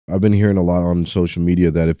I've been hearing a lot on social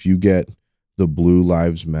media that if you get the Blue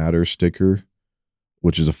Lives Matter sticker,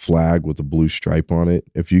 which is a flag with a blue stripe on it,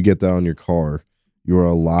 if you get that on your car, you're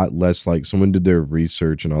a lot less like, someone did their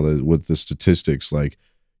research and all that with the statistics, like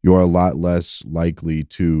you're a lot less likely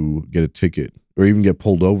to get a ticket or even get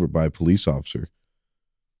pulled over by a police officer.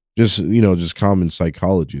 Just, just common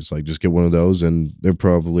psychology. It's like, just get one of those and they're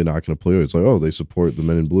probably not going to pull you. It's like, oh, they support the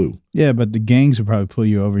men in blue. Yeah, but the gangs will probably pull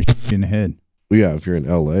you over in the head. Well, yeah, if you're in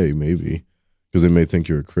LA, maybe, because they may think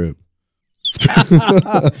you're a Crip.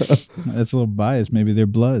 That's a little biased. Maybe they're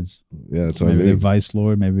Bloods. Yeah, that's maybe they're Vice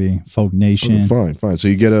Lord. Maybe Folk Nation. Okay, fine. So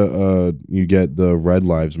you get you get the Red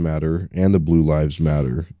Lives Matter and the Blue Lives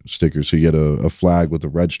Matter stickers. So you get a flag with a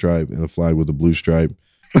red stripe and a flag with a blue stripe.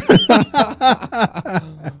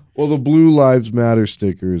 Well, the Blue Lives Matter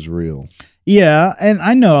sticker is real. Yeah, and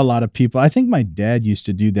I know a lot of people. I think my dad used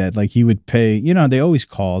to do that. Like he would pay. They always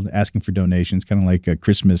called asking for donations, kind of like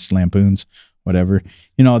Christmas lampoons. Whatever,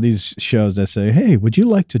 all these shows that say, hey, would you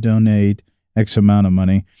like to donate X amount of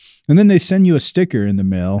money? And then they send you a sticker in the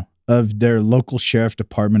mail of their local sheriff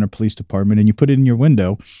department or police department, and you put it in your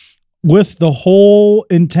window with the whole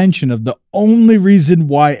intention of the only reason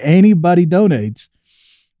why anybody donates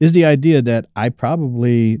is the idea that they're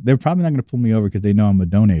probably not going to pull me over because they know I'm a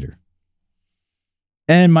donator.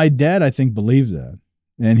 And my dad, I think, believed that.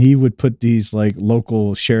 And he would put these like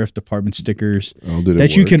local sheriff department stickers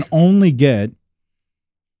that you can only get.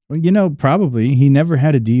 Well, probably he never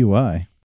had a DUI.